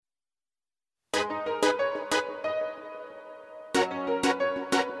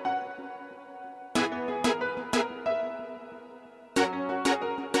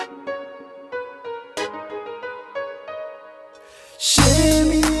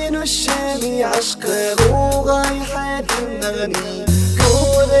شامي عشقه وغايحة النغني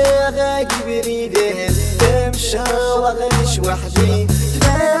كورة غاقي بريدين تمشى وغنش وحدي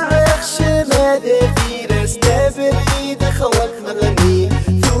تلاعق شمادة في راس تبريد خوك نغني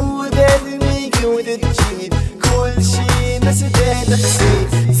ثود الميق ودتجيد كل شي نسده نقسي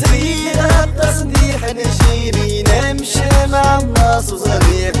زريغة تصديح نجيري نمشي مع الناس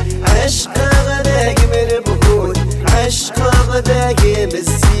وصغير عشقه غداق مربهود عشقه غداق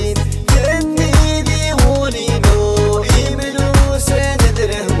مسين تني لي ولينو يملو سند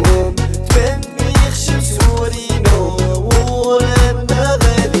الهموم تبني يخشم سورينو ولما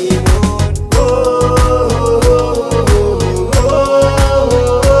غليمون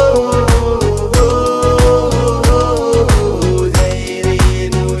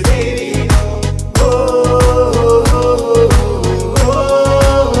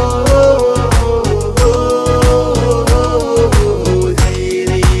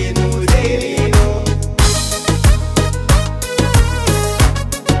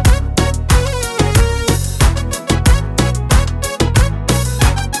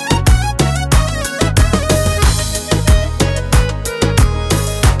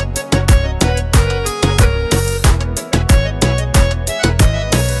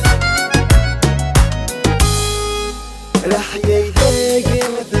رح يداقي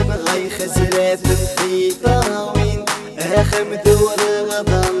مثل غي خزرات في طاوين اخم دور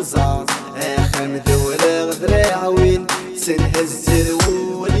غضنزان اخم دور غذراعوين سنهز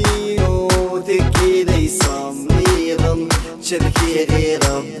الولينو تكي ليصم نيضم شركي غير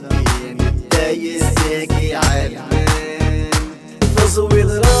ربي متاي الزاكي عالمان فصوي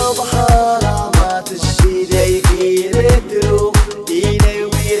الرضحة رامات الشيداي غير الدروب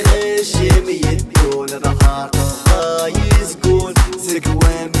ينوي غشم يدون رحاق يسكون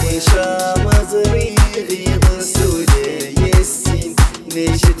زكوامي شامزري غيظ سوداء يسين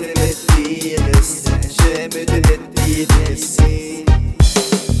نيشت ندي غسان جامد ندي نسين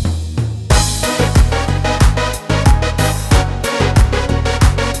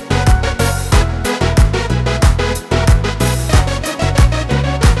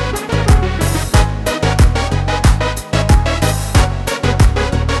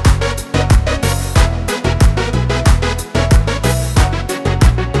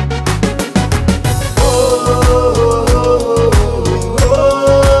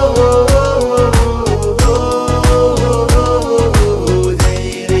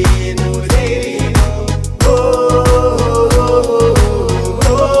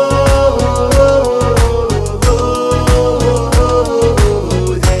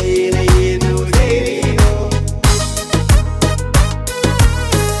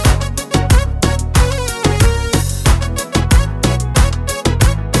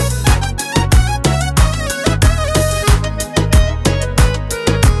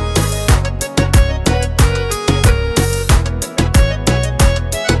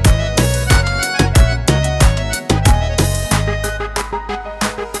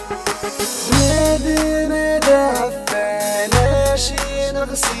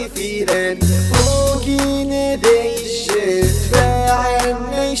نغسي فيران وقينا دايشت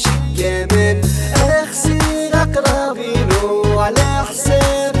باعني شكامان اخسي اقرابينو على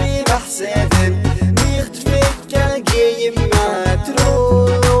حسابي بحسابن ميختفك قايم ما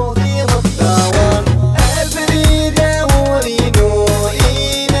تروح في غطاوان البريدة ورينو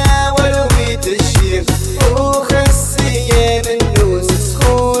اينا ولو بيت الشيخ وخسيان النوس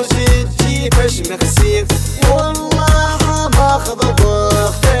خوش تجيبش مخسيخ والله ماخذ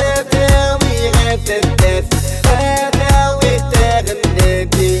ضغط تداوي غتدف تداوي تغنى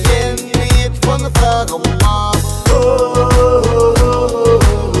يمي بفنفض